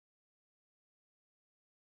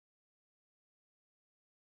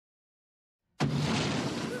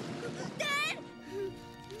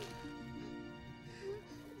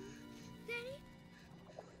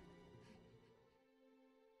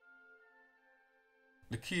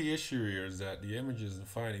The key issue here is that the images in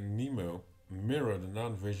Finding Nemo mirror the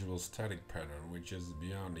non-visual static pattern which is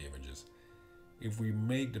beyond the images. If we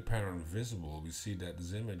make the pattern visible, we see that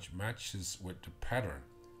this image matches with the pattern.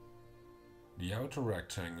 The outer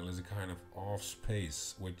rectangle is a kind of off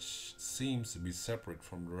space which seems to be separate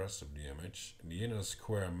from the rest of the image. The inner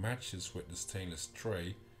square matches with the stainless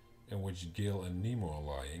tray in which Gill and Nemo are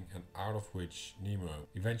lying, and out of which Nemo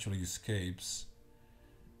eventually escapes.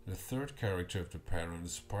 The third character of the pattern, the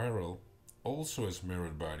spiral, also is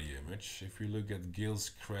mirrored by the image. If you look at Gill's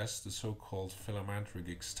crest, the so-called philomantric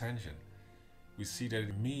extension, we see that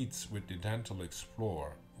it meets with the dental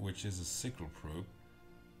explorer, which is a sickle probe.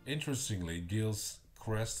 Interestingly, Gill's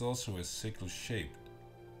crest also is sickle-shaped,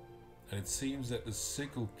 and it seems that the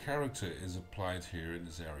sickle-character is applied here in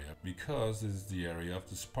this area because this is the area of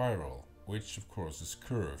the spiral, which of course is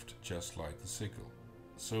curved, just like the sickle.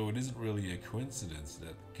 So it isn't really a coincidence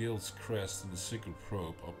that Gill's crest and the sickle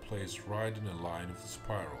probe are placed right in the line of the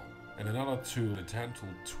spiral. And another two, the dental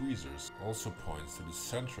tweezers, also points to the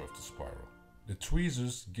center of the spiral. The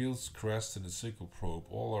tweezers, Gill's crest and the sickle probe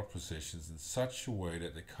all are positioned in such a way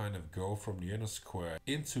that they kind of go from the inner square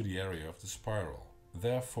into the area of the spiral.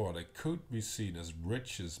 Therefore, they could be seen as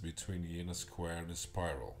bridges between the inner square and the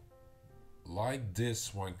spiral. Like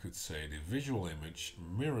this, one could say the visual image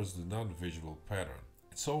mirrors the non-visual pattern.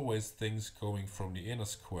 It's always things going from the inner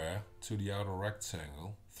square to the outer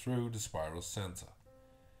rectangle through the spiral center.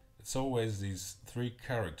 It's always these three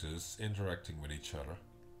characters interacting with each other,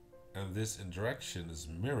 and this interaction is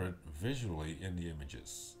mirrored visually in the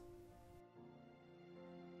images.